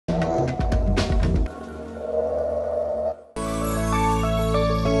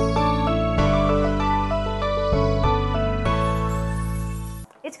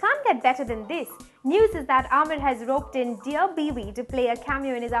better than this. News is that Aamir has roped in dear Biwi to play a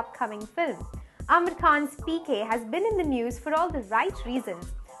cameo in his upcoming film. Aamir Khan's P.K. has been in the news for all the right reasons.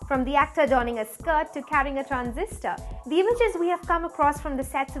 From the actor donning a skirt to carrying a transistor, the images we have come across from the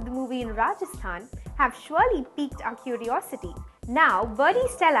sets of the movie in Rajasthan have surely piqued our curiosity. Now,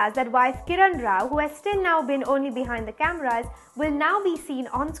 birdies tell us that wife Kiran Rao, who has till now been only behind the cameras, will now be seen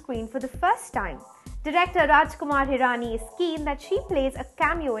on screen for the first time. Director Rajkumar Hirani is keen that she plays a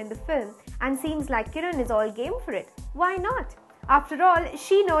cameo in the film and seems like Kiran is all game for it. Why not? After all,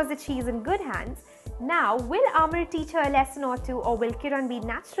 she knows that she is in good hands. Now, will Aamir teach her a lesson or two, or will Kiran be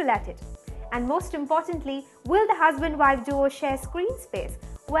natural at it? And most importantly, will the husband-wife duo share screen space?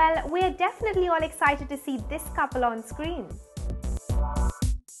 Well, we're definitely all excited to see this couple on screen.